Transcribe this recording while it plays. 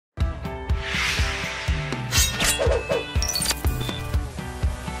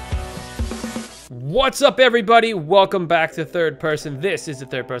What's up, everybody? Welcome back to Third Person. This is the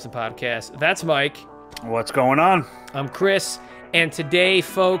Third Person Podcast. That's Mike. What's going on? I'm Chris. And today,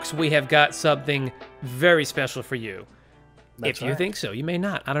 folks, we have got something very special for you. If you think so. You may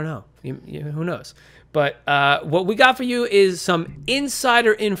not. I don't know. Who knows? But what we got for you is some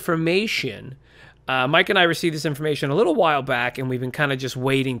insider information. Mike and I received this information a little while back, and we've been kind of just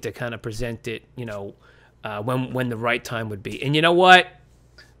waiting to kind of present it, you know, when the right time would be. And you know what?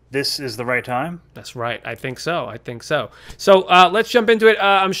 This is the right time? That's right. I think so. I think so. So let's jump into it.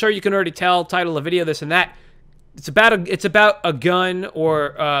 I'm sure you can already tell, title of video, this and that. It's about a gun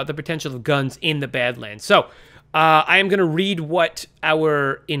or the potential of guns in the Badlands. So I am going to read what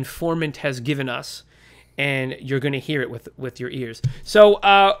our informant has given us, and you're going to hear it with your ears. So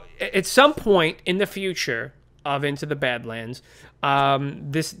at some point in the future of Into the Badlands, our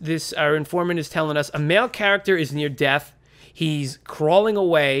informant is telling us a male character is near death. He's crawling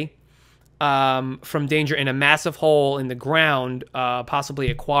away from danger in a massive hole in the ground, possibly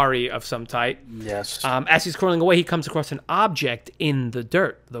a quarry of some type. Yes. As he's crawling away, he comes across an object in the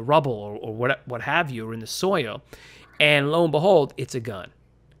dirt, the rubble, or what have you, or in the soil. And lo and behold, it's a gun.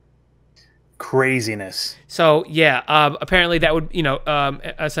 Craziness. So, yeah, apparently that would,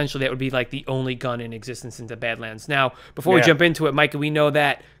 essentially that would be like the only gun in existence in the Badlands. Now, before we jump into it, Micah, we know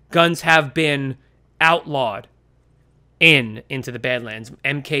that guns have been outlawed Into the Badlands.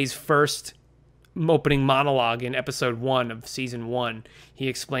 MK's first opening monologue in episode 1 of season 1, he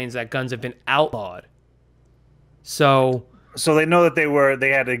explains that guns have been outlawed. So they know that they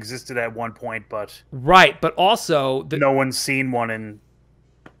had existed at one point, but right, but also no one's seen one in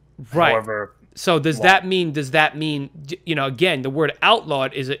however. So does that mean again, the word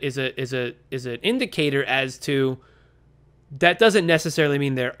outlawed is an indicator as to that doesn't necessarily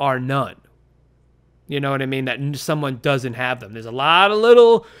mean there are none. You know what I mean? That someone doesn't have them. There's a lot of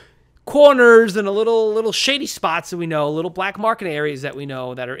little corners and a little shady spots that we know, little black market areas that we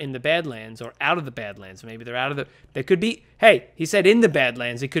know that are in the Badlands or out of the Badlands. Maybe they're out of they could be, hey, he said in the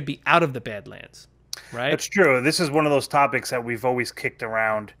Badlands, it could be out of the Badlands, right? That's true. This is one of those topics that we've always kicked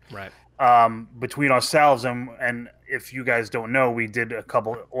around, right? Between ourselves, and if you guys don't know, we did a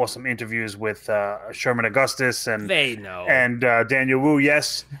couple awesome interviews with Sherman Augustus and Daniel Wu.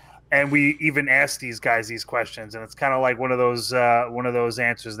 Yes. And we even asked these guys these questions, and it's kind of like one of those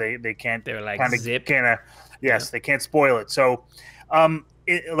answers they can't. They're like zip. They can't spoil it. So,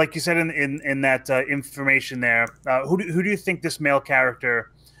 like you said in that information there, who do you think this male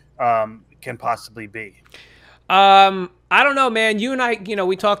character can possibly be? I don't know, man. You and I,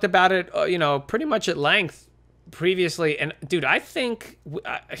 we talked about it, pretty much at length previously, and dude, I think,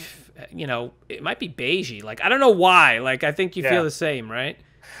 it might be Beige. Like, I don't know why. Like, I think you feel the same, right?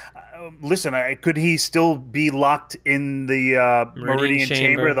 Listen, could he still be locked in the Meridian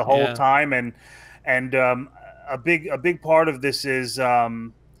Chamber the whole time? And a big part of this is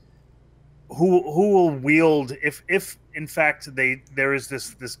who will wield if in fact there is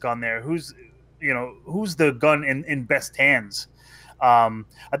this gun there. Who's the gun in best hands? I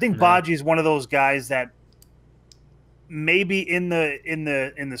think Baji is one of those guys that maybe in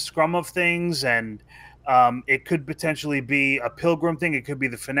the scrum of things, and it could potentially be a Pilgrim thing. It could be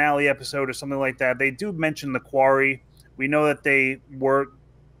the finale episode or something like that. They do mention the quarry. We know that they were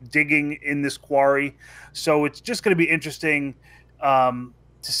digging in this quarry. So it's just going to be interesting to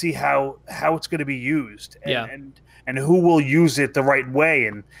see how it's going to be used and who will use it the right way.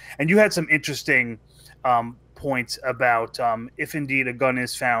 And you had some interesting points about if indeed a gun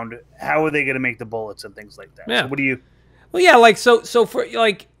is found, how are they going to make the bullets and things like that. Yeah. So what do you... Well, yeah, like, so for,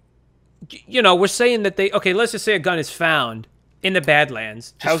 like... we're saying that let's just say a gun is found in the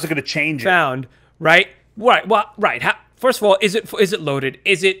Badlands. How's it going to change found, right? Right. Well, right. First of all, is it loaded?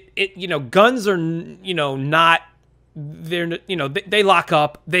 Is it guns are, not, they're, they lock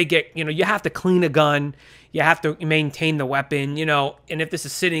up, they get, you have to clean a gun. You have to maintain the weapon, and if this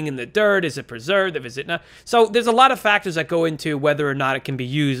is sitting in the dirt, is it preserved? If is it not? So there's a lot of factors that go into whether or not it can be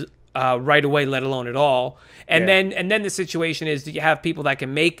used right away, let alone at all. And then the situation is, do you have people that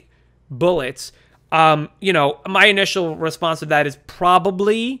can make bullets? My initial response to that is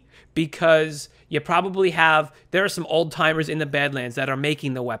probably because you probably have, there are some old timers in the Badlands that are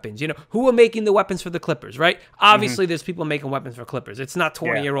making the weapons. Who are making the weapons for the Clippers, right? Obviously, there's people making weapons for Clippers. It's not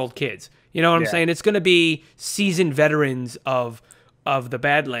 20-year-old kids. You know what I'm saying? It's going to be seasoned veterans of the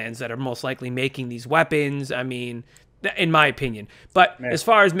Badlands that are most likely making these weapons. I mean, in my opinion. But as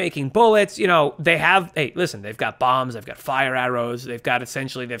far as making bullets, they have, hey, listen, they've got bombs, they've got fire arrows, they've got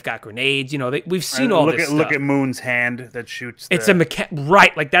grenades, we've seen all this stuff. Look at Moon's hand that shoots. It's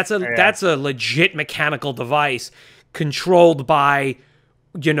right, like that's a legit mechanical device controlled by,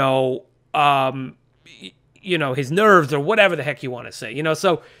 you know, his nerves or whatever the heck you want to say, you know.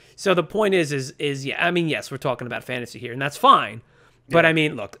 So the point is yeah, I mean, yes, we're talking about fantasy here, and that's fine. But I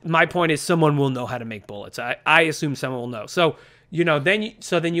mean, look, my point is someone will know how to make bullets. I assume someone will know. So, you know, then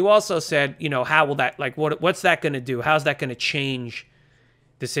you also said, you know, how will that, like, what's that going to do? How's that going to change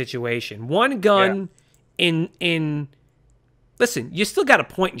the situation? One gun in listen, you still got to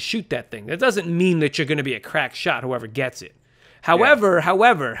point and shoot that thing. That doesn't mean that you're going to be a crack shot, whoever gets it.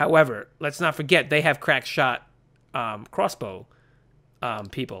 However, let's not forget they have crack shot crossbow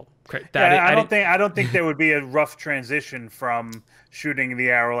people. I don't think there would be a rough transition from shooting the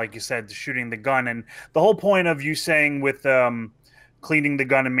arrow, like you said, to shooting the gun. And the whole point of you saying with cleaning the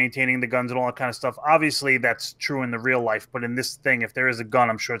gun and maintaining the guns and all that kind of stuff, obviously that's true in the real life. But in this thing, if there is a gun,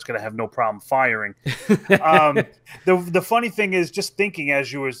 I'm sure it's going to have no problem firing. The funny thing is, just thinking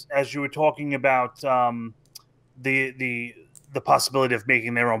as you were talking about the possibility of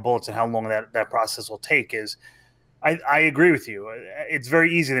making their own bullets and how long that process will take is. I agree with you. It's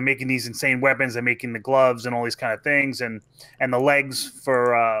very easy. They're making these insane weapons. They're making the gloves and all these kind of things, and the legs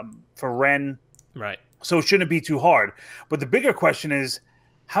for Ren. Right. So it shouldn't be too hard. But the bigger question is,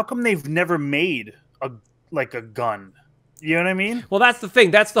 how come they've never made a gun? You know what I mean? Well, that's the thing.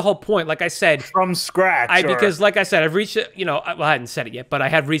 That's the whole point. Like I said, from scratch. Because, like I said, I've reached. You know, well, I hadn't said it yet, but I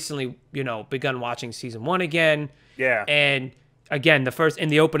have recently, you know, begun watching season 1 again. Yeah. And again, in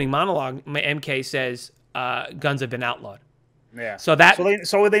the opening monologue, MK says. Guns have been outlawed. Yeah. So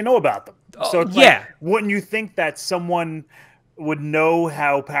they know about them. So it's like, wouldn't you think that someone would know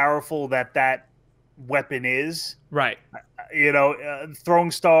how powerful that weapon is? Right. You know,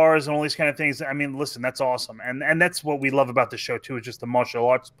 throwing stars and all these kind of things. I mean, listen, that's awesome, and that's what we love about the show too. Is just the martial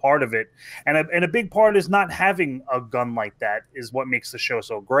arts part of it, and a big part is not having a gun like that is what makes the show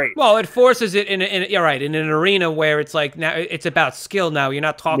so great. Well, it forces it in an arena where it's like now it's about skill. Now you're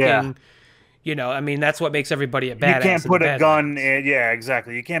not talking. Yeah. You know, I mean, that's what makes everybody a badass. You can't put a gun in, yeah,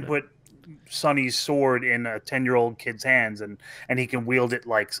 exactly. You can't put Sonny's sword in a 10-year-old kid's hands and he can wield it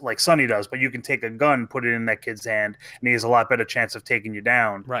like Sonny does, but you can take a gun, put it in that kid's hand, and he has a lot better chance of taking you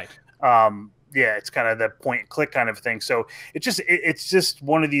down. Right. Yeah, it's kind of that point and click kind of thing. So it's just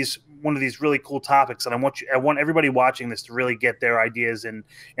one of these really cool topics, and I want everybody watching this to really get their ideas in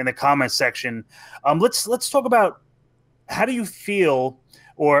the comment section. Let's talk about, how do you feel?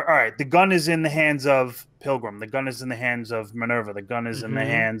 Or, all right, the gun is in the hands of Pilgrim. The gun is in the hands of Minerva. The gun is in the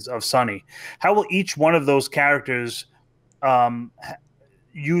hands of Sonny. How will each one of those characters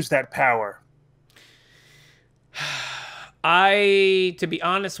use that power? To be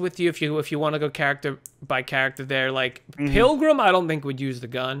honest with you, if you want to go character by character there, like Pilgrim, I don't think would use the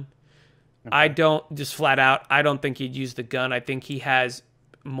gun. Okay. I don't, just flat out, I don't think he'd use the gun. I think he has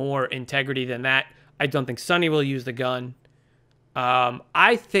more integrity than that. I don't think Sonny will use the gun.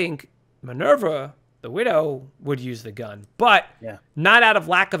 I think Minerva, the widow, would use the gun, but not out of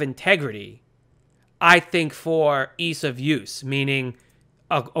lack of integrity. I think for ease of use, meaning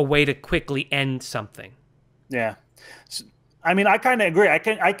a way to quickly end something. Yeah. So, I mean, I kind of agree. I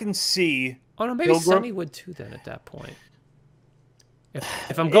can see. Oh no, maybe Sonny would too then at that point.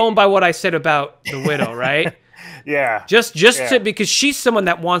 If I'm going by what I said about the widow, right? Yeah. Just because she's someone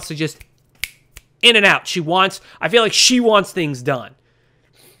that wants to just in and out. I feel like she wants things done.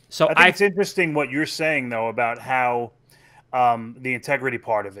 So I think it's interesting what you're saying though about how the integrity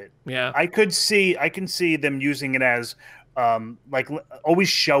part of it. Yeah. I can see them using it as like always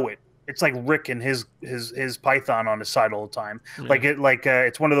show it. It's like Rick and his python on his side all the time. Yeah.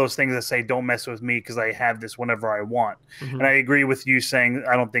 It's one of those things that say, "Don't mess with me because I have this whenever I want." And I agree with you saying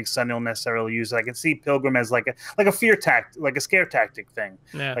I don't think Sonny will necessarily use it. I can see Pilgrim as like a fear tactic, like a scare tactic thing.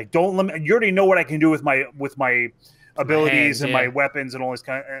 Yeah. Like don't limit. You already know what I can do with my abilities and my weapons and all this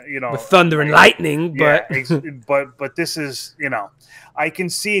kind of, with thunder and lightning. But but this is, I can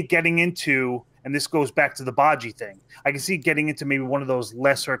see it getting into. And this goes back to the Baji thing. I can see getting into maybe one of those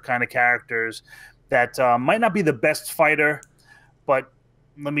lesser kind of characters that might not be the best fighter, but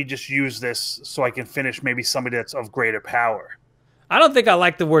let me just use this so I can finish maybe somebody that's of greater power. I don't think I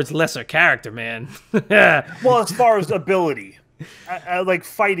like the words lesser character, man. Well, as far as ability, I like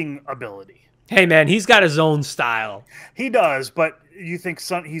fighting ability. Hey, man, he's got his own style. He does, but you think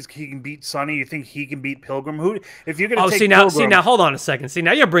he can beat Sonny? You think he can beat Pilgrim? Who, if you're going to take see now, hold on a second. See,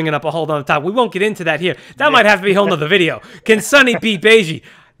 now you're bringing up a whole other topic. We won't get into that here. That might have to be a whole nother video. Can Sonny beat Beiji?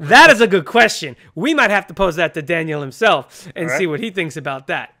 That is a good question. We might have to pose that to Daniel himself and see what he thinks about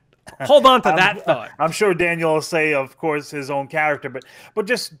that. Hold on to that thought. I'm sure Daniel will say, of course, his own character, but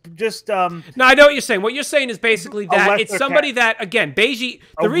just no, I know what you're saying. What you're saying is basically that it's somebody that, again, Beiji.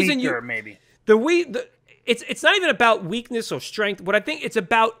 The reason maybe it's not even about weakness or strength. What I think it's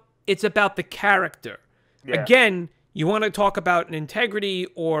about it's about the character. Yeah. Again, you want to talk about an integrity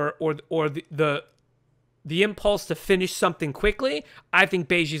or the impulse to finish something quickly. I think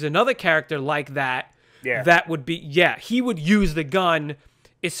Beiji's another character like that. Yeah. That would be, he would use the gun,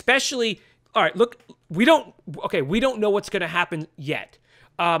 especially, all right, look, we don't know what's going to happen yet.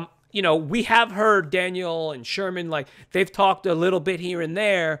 You know, we have heard Daniel and Sherman, like, they've talked a little bit here and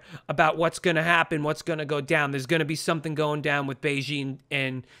there about what's going to happen, what's going to go down. There's going to be something going down with Beiji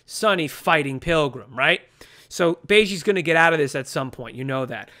and Sonny fighting Pilgrim, right? So Beiji's going to get out of this at some point. You know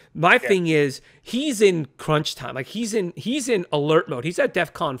that. My thing is, he's in crunch time. Like, he's in alert mode. He's at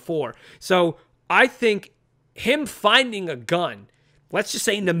DEFCON 4. So I think him finding a gun, let's just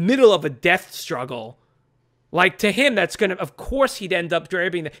say in the middle of a death struggle, like, to him, that's going to, of course, he'd end up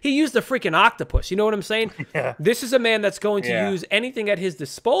grabbing he used the freaking octopus. You know what I'm saying? Yeah. This is a man that's going to use anything at his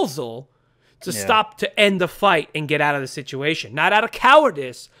disposal to stop, to end the fight and get out of the situation. Not out of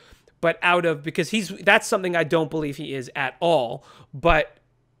cowardice, but out of, because that's something I don't believe he is at all, but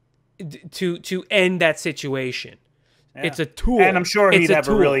to end that situation. Yeah. It's a tool. And I'm sure he'd have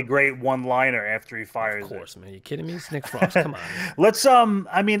a really great one-liner after he fires it. Of course, man. Are you kidding me? It's Nick Frost. Come on. Let's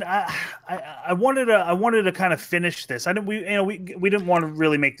I mean, I wanted to kind of finish this. We didn't want to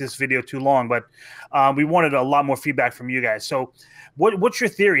really make this video too long, but we wanted a lot more feedback from you guys. So what's your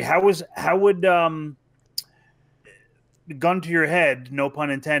theory? How would gun to your head, no pun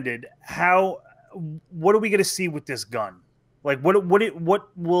intended, what are we going to see with this gun? Like, what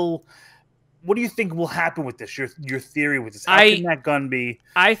do you think will happen with this? Your theory with this? How can that gun be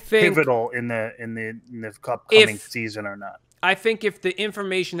pivotal in the upcoming season or not? I think if the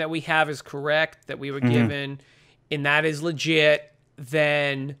information that we have is correct, that we were given, and that is legit,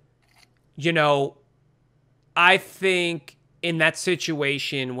 then, you know, I think in that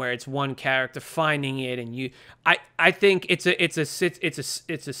situation where it's one character finding it, and I think it's a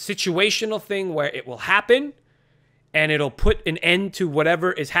situational thing where it will happen. And it'll put an end to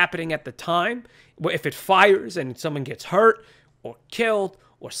whatever is happening at the time. If it fires and someone gets hurt or killed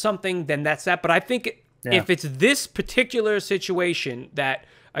or something, then that's that. But I think if it's this particular situation that,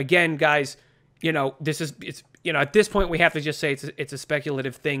 again, guys, you know, at this point we have to just say it's a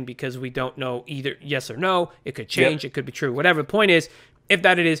speculative thing because we don't know either yes or no. It could change. It could be true. Whatever the point is, if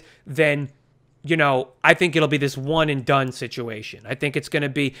that it is, then, you know, I think it'll be this one and done situation. I think it's going to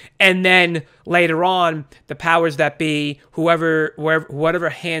be, and then later on, the powers that be, whatever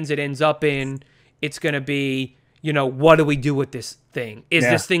hands it ends up in, it's going to be, you know, what do we do with this thing? Is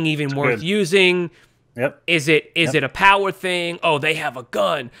this thing even worth using? Yep. Is it a power thing? Oh, they have a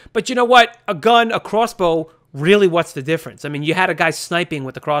gun. But you know what? A gun, a crossbow, really, what's the difference? I mean, you had a guy sniping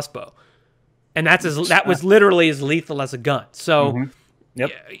with a crossbow, and that was literally as lethal as a gun. So. Yep.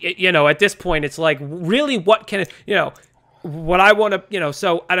 You know, at this point, it's like, really, what can it, you know, what I want to, you know,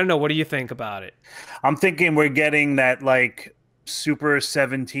 so I don't know. What do you think about it? I'm thinking we're getting that, like, Super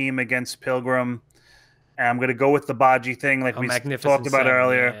 7 team against Pilgrim. And I'm going to go with the Baji thing, like we talked about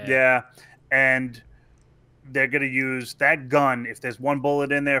earlier. Yeah. And they're going to use that gun. If there's 1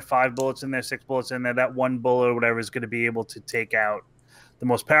 bullet in there, 5 bullets in there, 6 bullets in there, that 1 bullet or whatever is going to be able to take out the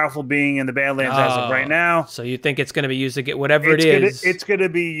most powerful being in the Badlands as of right now. So you think it's going to be used to get whatever it is? It's going to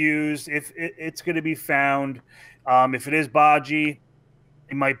be used. If it's going to be found. If it is Baji,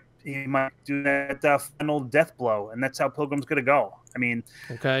 he might do that final death blow, and that's how Pilgrim's going to go. I mean,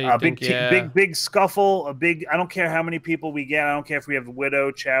 big scuffle, I don't care how many people we get. I don't care if we have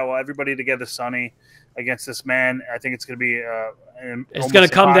Widow, Chow, everybody together, Sonny, against this man. I think it's going to be it's going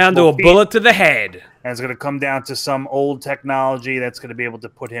to come down to a bullet to the head. And it's going to come down to some old technology that's going to be able to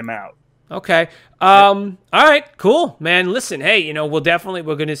put him out. Okay. All right, cool, man. Listen, hey, you know, we're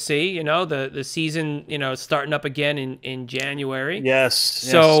going to see, you know, the season, you know, starting up again in January. Yes.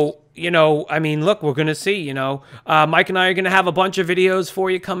 So, you know, I mean, look, we're going to see, you know, Mike and I are going to have a bunch of videos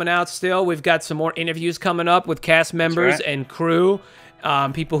for you coming out still. We've got some more interviews coming up with cast members and crew.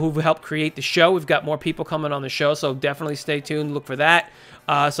 People who've helped create the show. We've got more people coming on the show, so definitely stay tuned. Look for that.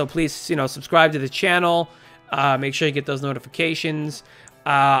 So please, you know, subscribe to the channel. Make sure you get those notifications.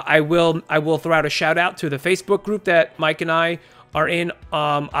 I will throw out a shout out to the Facebook group that Mike and I are in.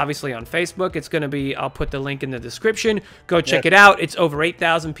 Obviously on Facebook, it's going to be. I'll put the link in the description. Go check it out. It's over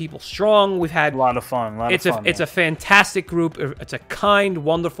 8,000 people strong. We've had a lot of fun. It's a fantastic group. It's a kind,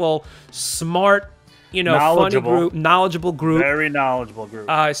 wonderful, smart, you know, funny group, knowledgeable group. Very knowledgeable group.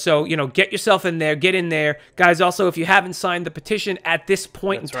 So, you know, get yourself in there, get in there. Guys, also, if you haven't signed the petition at this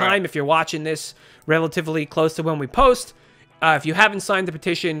point in time, if you're watching this relatively close to when we post, if you haven't signed the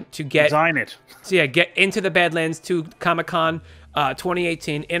petition to sign it. So, yeah, get Into the Badlands to Comic-Con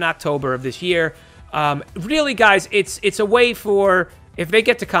 2018 in October of this year. Really, guys, it's a way for if they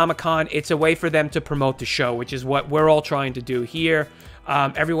get to Comic-Con, it's a way for them to promote the show, which is what we're all trying to do here.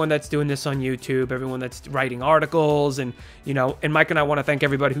 Everyone that's doing this on YouTube, everyone that's writing articles, and and Mike and I want to thank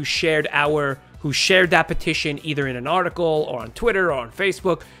everybody who shared that petition either in an article or on Twitter or on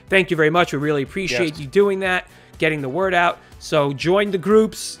Facebook. Thank you very much. We really appreciate you doing that, getting the word out. So join the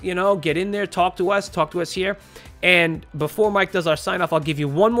groups, get in there, talk to us here. And before Mike does our sign off, I'll give you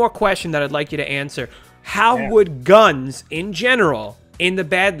one more question that I'd like you to answer. How would guns in general in the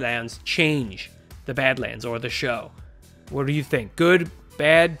Badlands change the Badlands or the show? What do you think? Good,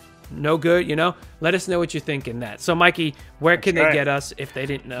 bad, no good, Let us know what you think in that. So, Mikey, where can they get us if they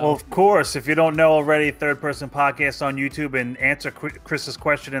didn't know? Well, of course, if you don't know already, Third Person Podcast on YouTube, and answer Chris's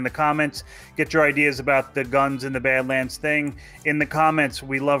question in the comments. Get your ideas about the guns in the Badlands thing in the comments.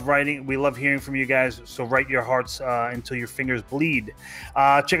 We love writing. We love hearing from you guys, so write your hearts until your fingers bleed.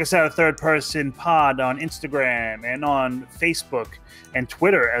 Check us out at Third Person Pod on Instagram and on Facebook and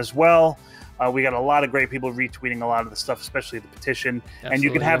Twitter as well. We got a lot of great people retweeting a lot of the stuff, especially the petition. Absolutely, and you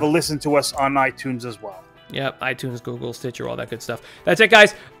can have a listen to us on iTunes as well. Yep, iTunes, Google, Stitcher, all that good stuff. That's it,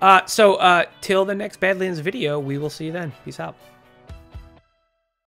 guys. So till the next Badlands video, we will see you then. Peace out.